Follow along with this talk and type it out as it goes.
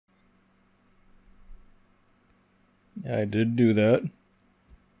I did do that.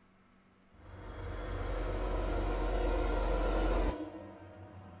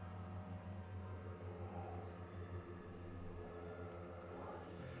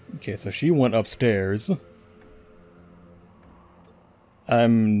 Okay, so she went upstairs.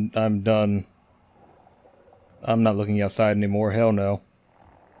 I'm done. I'm not looking outside anymore. Hell no.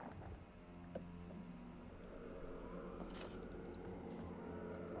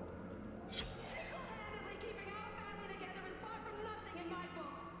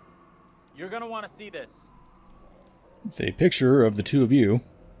 You're gonna want to see this. It's a picture of the two of you.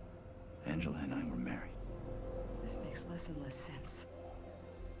 Angela and I were married. This makes less and less sense.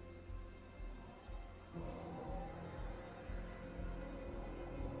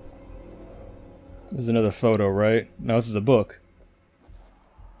 This is another photo, right? No, this is a book.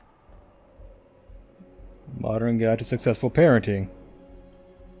 Modern Guide to Successful Parenting.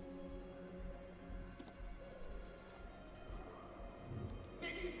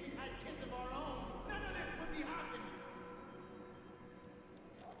 Maybe if we had kids of our own, none of this would be happening.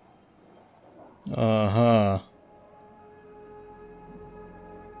 Uh-huh.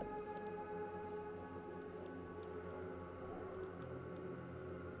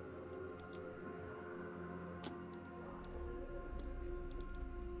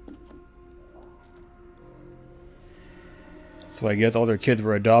 So I guess all their kids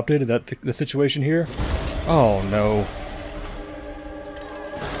were adopted? Is that the situation here? Oh no.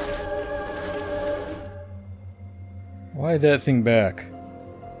 Why is that thing back?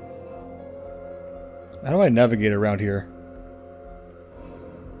 How do I navigate around here?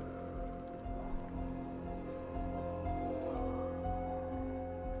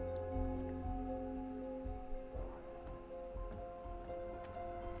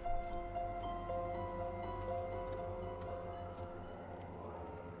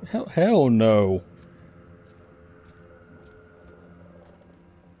 Hell no.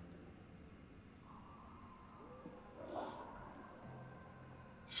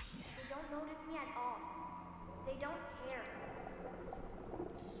 They don't notice me at all. They don't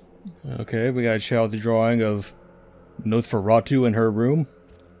care. Okay, we got a child's drawing of Nosferatu in her room.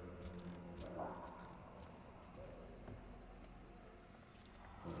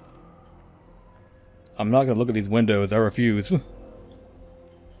 I'm not gonna look at these windows, I refuse.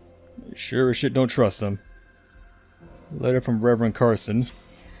 Sure as shit don't trust them. Letter from Reverend Carson.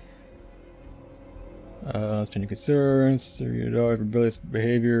 Standing concerns. Your daughter's rebellious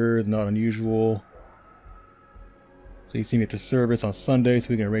behavior is not unusual. Please see me after service on Sunday so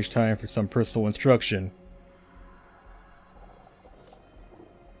we can arrange time for some personal instruction.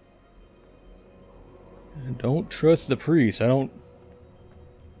 And don't trust the priest. I don't...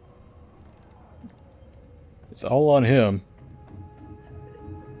 It's all on him.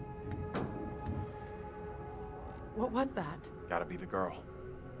 What was that? Gotta be the girl.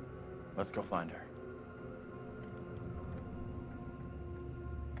 Let's go find her.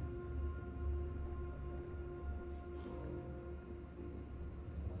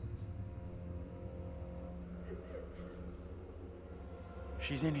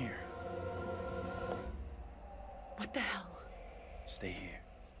 She's in here. What the hell? Stay here.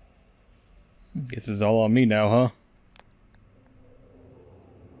 Guess it's all on me now, huh?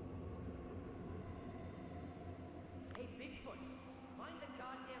 Hey, Bigfoot, mind the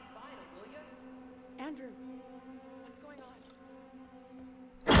goddamn vinyl, will ya? Andrew, What's going on?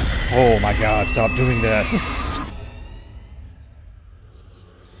 Oh my god, stop doing that.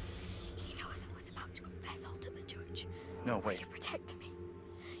 He knows I was about to confess all to the church. No, Will wait. you protect me?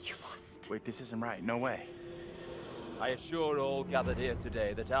 You must. Wait, this isn't right. No way. I assure all gathered here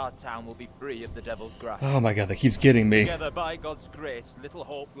today that our town will be free of the devil's grasp. Oh my god, that keeps getting me. Together, by God's grace, little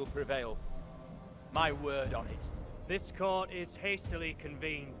hope will prevail. My word on it. This court is hastily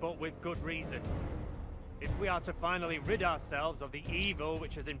convened, but with good reason. If we are to finally rid ourselves of the evil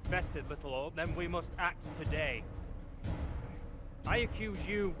which has infested Little Hope, then we must act today. I accuse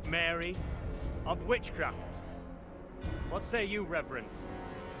you, Mary, of witchcraft. What say you, Reverend?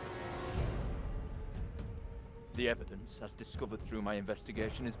 The evidence, as discovered through my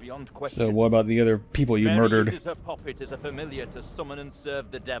investigation, is beyond question. So what about the other people you Mary murdered? uses her puppet as a familiar to summon and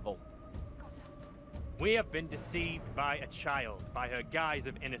serve the devil. We have been deceived by a child, by her guise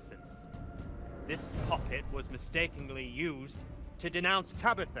of innocence. This puppet was mistakenly used to denounce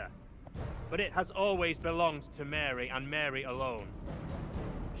Tabitha, but it has always belonged to Mary and Mary alone.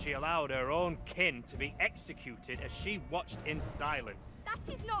 She allowed her own kin to be executed as she watched in silence.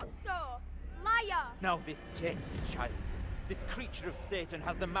 That is not so. Liar! Now this tainted child, this creature of Satan,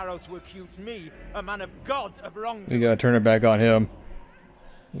 has the marrow to accuse me, a man of God, of wrongdoing. We gotta turn it back on him.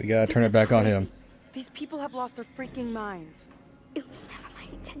 We gotta turn it back on him. These people have lost their freaking minds. It was never my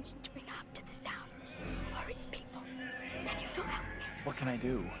intention to bring harm to this town or its people. Can you not help me? What can I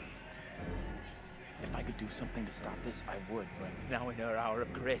do? If I could do something to stop this, I would, but... Now in her hour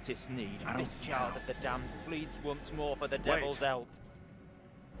of greatest need, I don't this child of the damned pleads once more for the Wait. devil's help.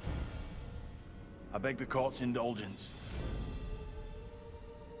 I beg the court's indulgence.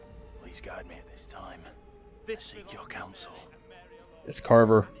 Please guide me at this time. I seek your counsel. It's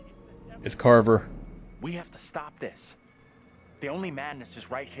Carver. It's Carver. We have to stop this. The only madness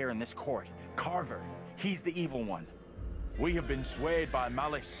is right here in this court. Carver, he's the evil one. We have been swayed by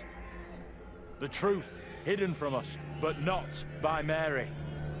malice. The truth hidden from us, but not by Mary.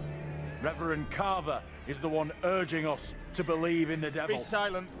 Reverend Carver is the one urging us to believe in the devil. Be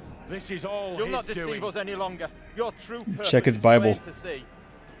silent. This is all You'll his not deceive doing. us any longer. Your true purpose Check his is Bible. plain to see.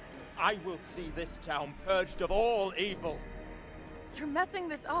 I will see this town purged of all evil. You're messing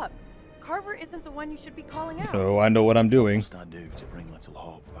this up. Carver isn't the one you should be calling out. Oh, I know what I'm doing. What must I do to bring little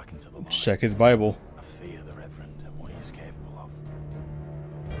hope back into the light? Check his Bible. I fear the Reverend and what he's capable of.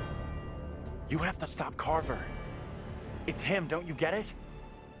 You have to stop Carver. It's him, don't you get it?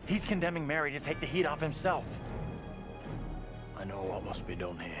 He's condemning Mary to take the heat off himself. I know what must be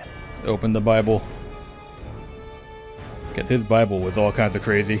done here. Open the Bible. Because his Bible was all kinds of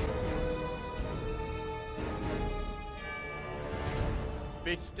crazy.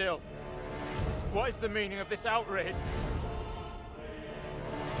 Be still. What is the meaning of this outrage?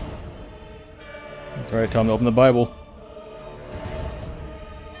 Alright, tell him to open the Bible.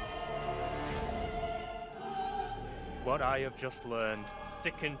 What I have just learned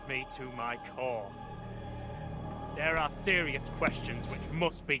sickens me to my core. There are serious questions which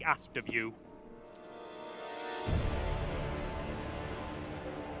must be asked of you.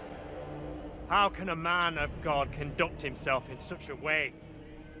 How can a man of God conduct himself in such a way?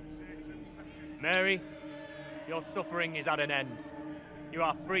 Mary, your suffering is at an end. You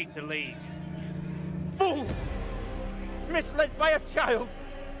are free to leave. Fool! Misled by a child!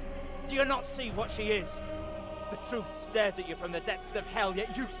 Do you not see what she is? The truth stares at you from the depths of hell,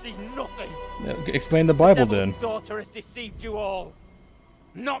 yet you see nothing. Explain the Bible The then. devil's daughter has deceived you all.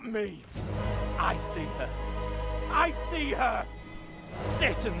 Not me. I see her. I see her.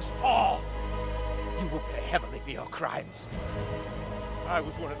 Satan's whore. You will pay heavily for your crimes. I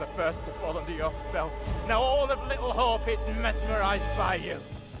was one of the first to fall under your spell. Now all of Little Hope is mesmerized by you.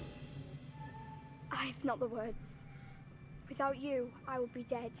 I've not the words. Without you, I would be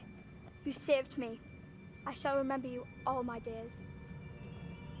dead. You saved me. I shall remember you all my days.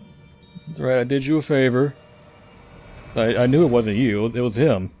 That's right, I did you a favor. I knew it wasn't you, it was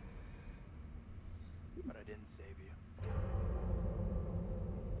him. But I didn't save you.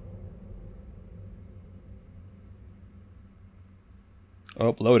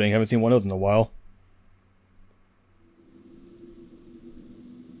 Oh, loading. Haven't seen one of those in a while.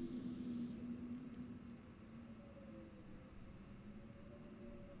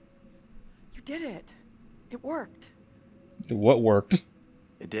 You did it. It worked. What worked?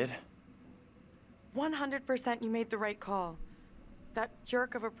 It did? 100% you made the right call. That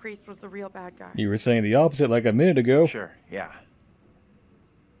jerk of a priest was the real bad guy. You were saying the opposite like a minute ago. Sure, yeah.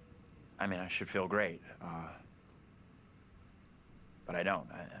 I mean, I should feel great. But I don't.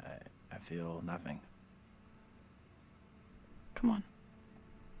 I feel nothing. Come on.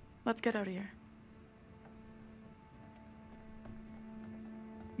 Let's get out of here.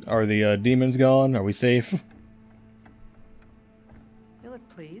 Are the demons gone? Are we safe? You look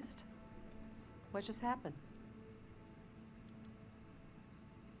pleased. What just happened?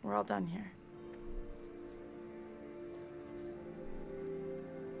 We're all done here.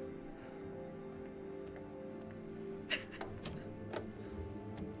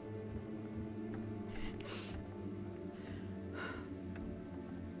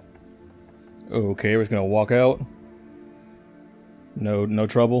 Okay, we're just gonna walk out. No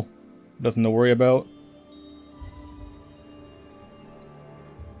trouble. Nothing to worry about.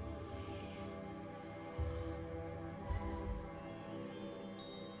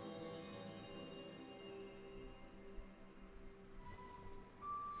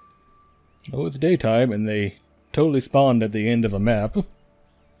 Oh, it's daytime, and they totally spawned at the end of a map.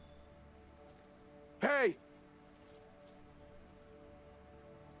 Hey!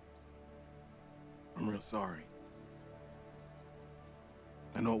 I'm real sorry.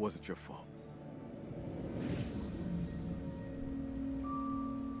 I know it wasn't your fault.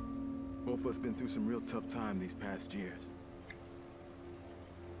 Both of us been through some real tough time these past years.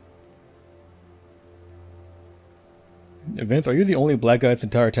 Vince, are you the only black guy in this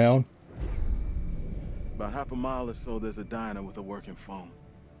entire town? About half a mile or so, there's a diner with a working phone.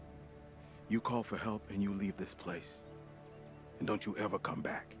 You call for help and you leave this place. And don't you ever come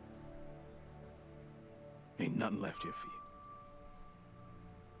back. Ain't nothing left here for you.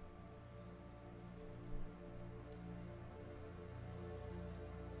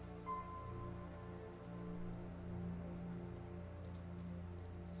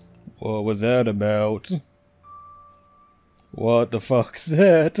 What was that about? What the fuck's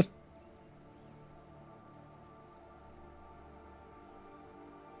that?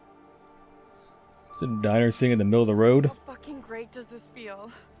 Is it a diner scene in the middle of the road? How fucking great does this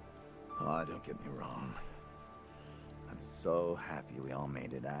feel? Oh, don't get me wrong. I'm so happy we all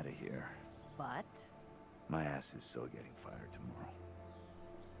made it out of here. But? My ass is so getting fired tomorrow.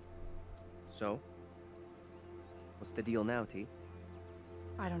 So? What's the deal now, T?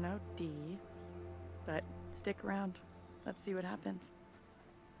 I don't know, D. But stick around. Let's see what happens.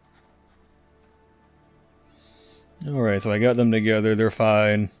 Alright, so I got them together, they're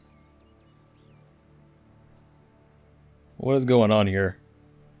fine. What is going on here?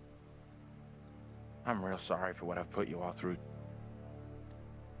 I'm real sorry for what I've put you all through.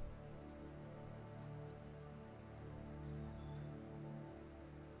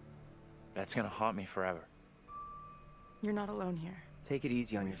 That's gonna haunt me forever. You're not alone here. Take it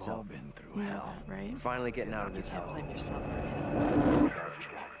easy on We've all yourself. been through You know hell. that, right? We're finally getting out of this You can't hell. blame yourself for it.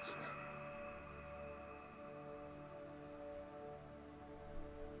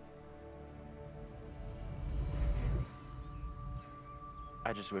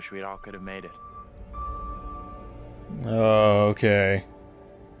 I just wish we all could have made it. Oh, okay.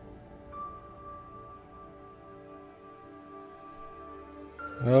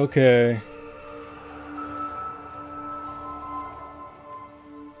 Okay.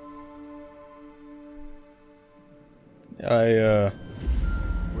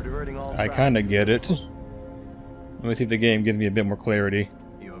 We're diverting all I traffic. kind of get it. Let me see if the game gives me a bit more clarity.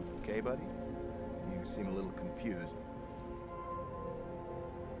 You okay, buddy? You seem a little confused.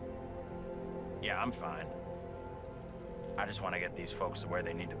 Yeah, I'm fine. I just want to get these folks to where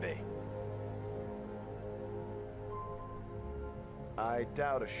they need to be. I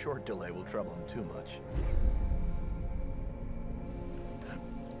doubt a short delay will trouble him too much.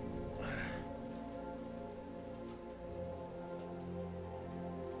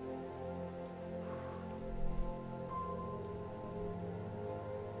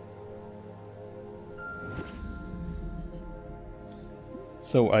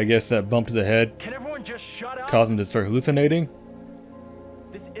 So I guess that bump to the head Can everyone just shut up? caused him to start hallucinating?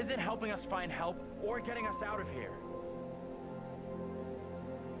 This isn't helping us find help or getting us out of here.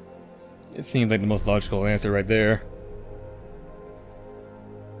 It seems like the most logical answer right there.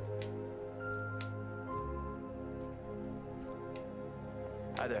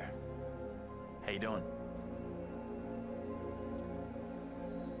 Hi there. How you doing?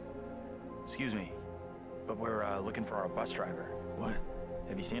 Excuse me, but we're looking for our bus driver. What?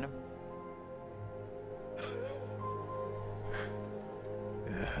 Have you seen him?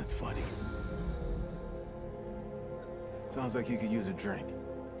 Yeah, that's funny. Sounds like you could use a drink.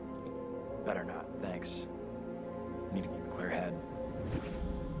 Better not, thanks. Need to keep a clear head.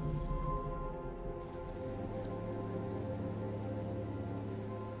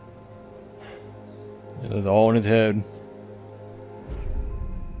 It was all in his head.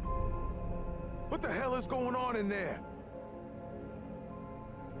 What the hell is going on in there?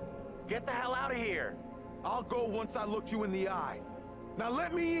 Get the hell out of here! I'll go once I look you in the eye. Now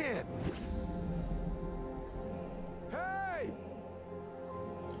let me in! Hey!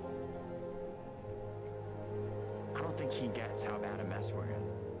 I don't think he gets how bad a mess we're in.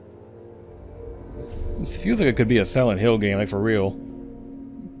 This feels like it could be a Silent Hill game, like for real.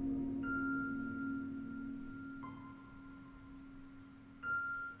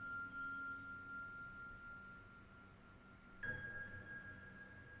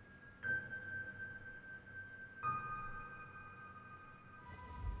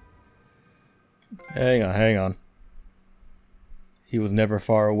 Hang on, hang on. He was never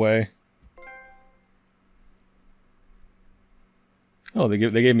far away. Oh, they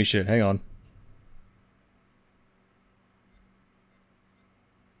gave me shit. Hang on.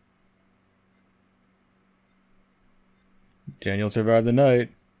 Daniel survived the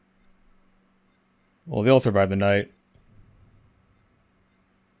night. Well, they all survived the night.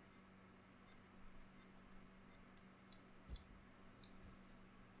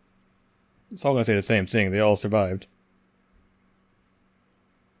 It's all gonna say the same thing. They all survived.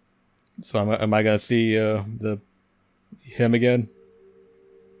 So am I gonna see him again?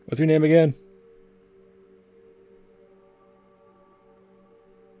 What's your name again?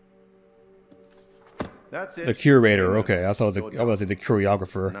 That's it. The curator. Amen. Okay, I saw the I was the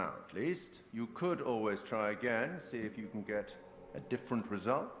choreographer. Now, at least you could always try again, see if you can get a different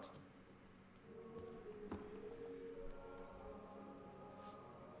result.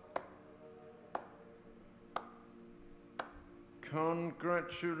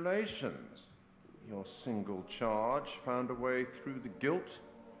 Congratulations. Your single charge found a way through the guilt,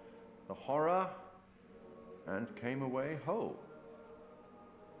 the horror, and came away whole.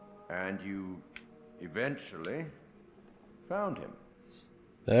 And you eventually found him.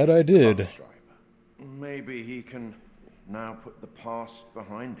 That I did. Bus driver. Maybe he can now put the past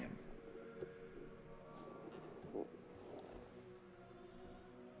behind him.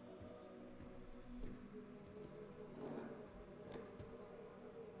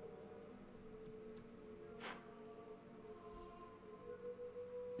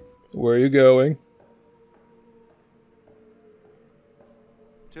 Where are you going?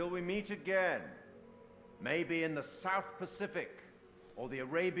 Till we meet again. Maybe in the South Pacific, or the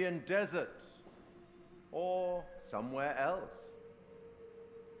Arabian Desert, or somewhere else.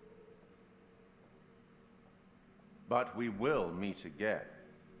 But we will meet again.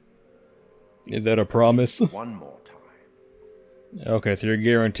 Is that a promise? One more time. Okay, so you're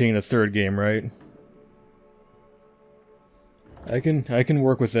guaranteeing a third game, right? I can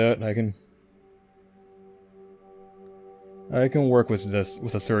work with that. I can work with this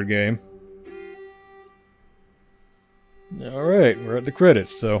with a third game. Alright, we're at the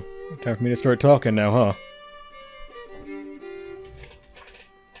credits, so time for me to start talking now,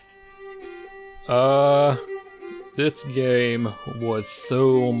 huh? This game was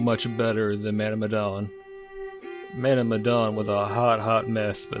so much better than Man of Medan. Man of Medan was a hot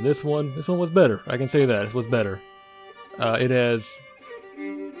mess, but this one was better. I can say that, it was better. It has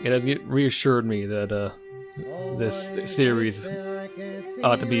reassured me that this series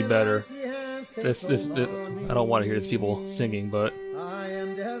ought to be better. This I don't want to hear these people singing, but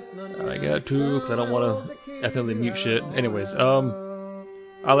I got to because I don't want to accidentally mute shit. Anyways, I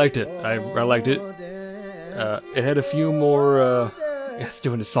liked it. I liked it. It had a few more. It's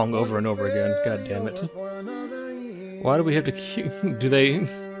doing the song over and over again. God damn it! Why do we have to keep? Do they?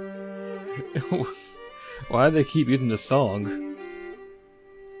 Why do they keep using the song?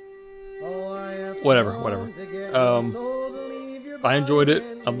 Whatever. I enjoyed it.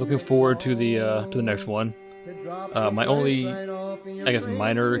 I'm looking forward to the next one. My only, I guess,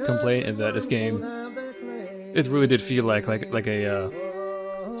 minor complaint is that this game, it really did feel like a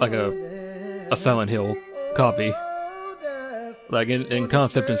Silent Hill copy. Like in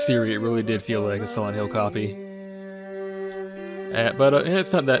concept and theory, it really did feel like a Silent Hill copy. But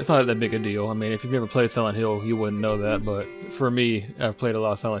it's not that big a deal. I mean, if you've never played Silent Hill, you wouldn't know that. But for me, I've played a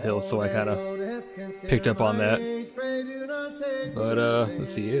lot of Silent Hill, so I kind of picked up on that. But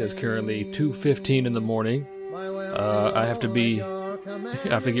let's see, it is currently 2:15 in the morning. I have to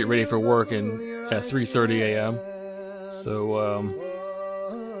get ready for work at 3:30 a.m. So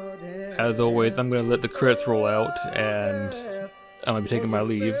as always, I'm gonna let the credits roll out, and I'm gonna be taking my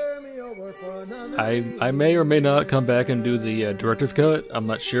leave. I may or may not come back and do the director's cut. I'm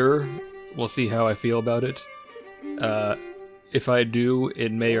not sure. We'll see how I feel about it. If I do,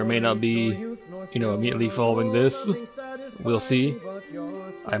 it may or may not be, immediately following this. We'll see.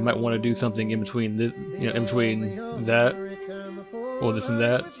 I might want to do something in between this, in between that, or this and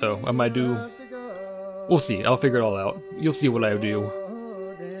that. So I might do. We'll see. I'll figure it all out. You'll see what I do,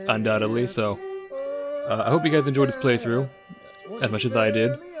 undoubtedly. So I hope you guys enjoyed this playthrough as much as I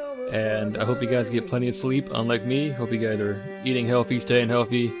did. And I hope you guys get plenty of sleep, unlike me. Hope you guys are eating healthy, staying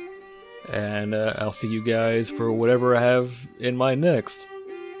healthy. And I'll see you guys for whatever I have in mind next.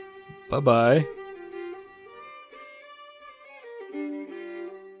 Bye-bye.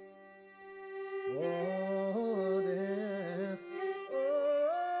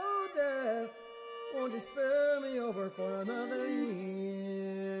 Oh, death, won't you spare me over for another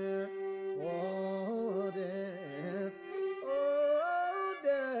year? Oh,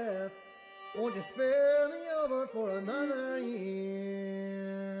 death, won't you spare me over for another year?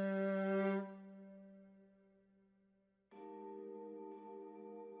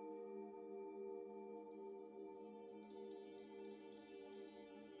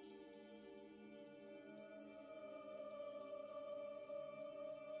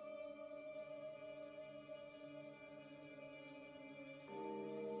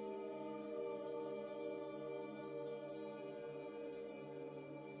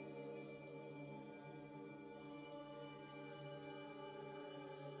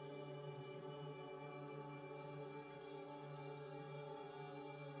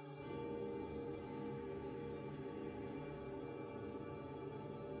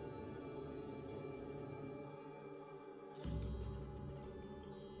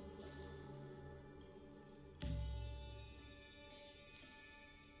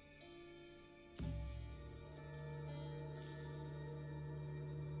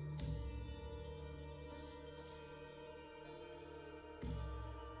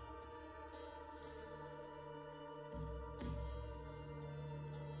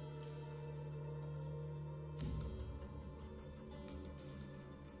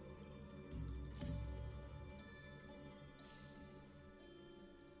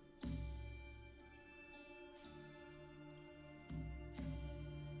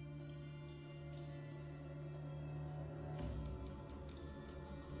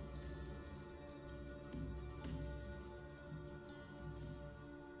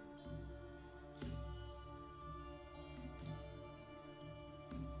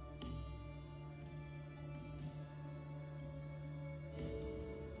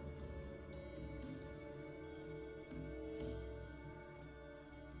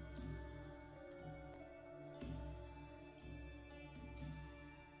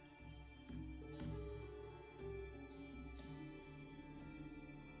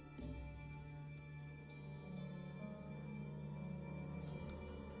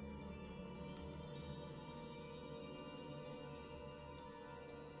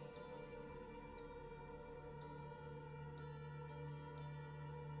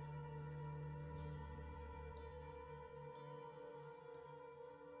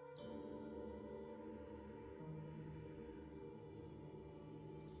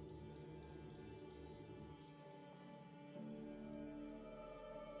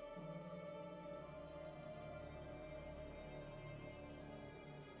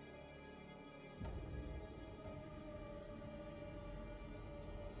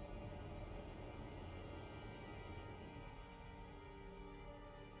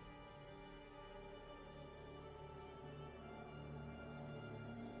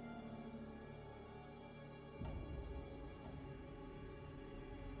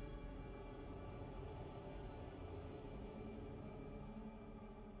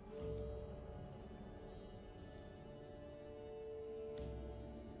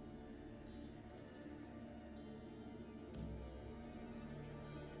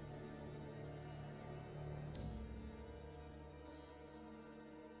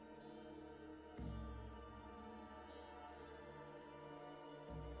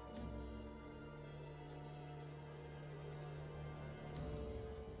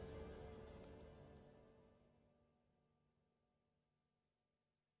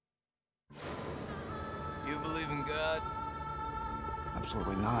 in God?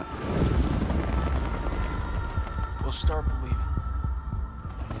 Absolutely not. We'll start believing.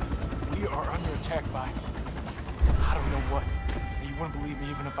 We are under attack by... I don't know what. You wouldn't believe me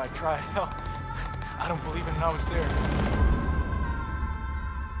even if I tried. Hell, I don't believe it and I was there.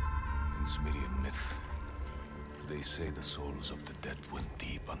 In Sumerian myth, they say the souls of the dead went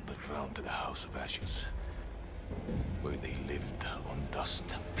deep underground to the House of Ashes, where they lived on dust,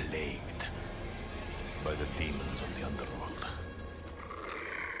 plagued by the demons of the underworld.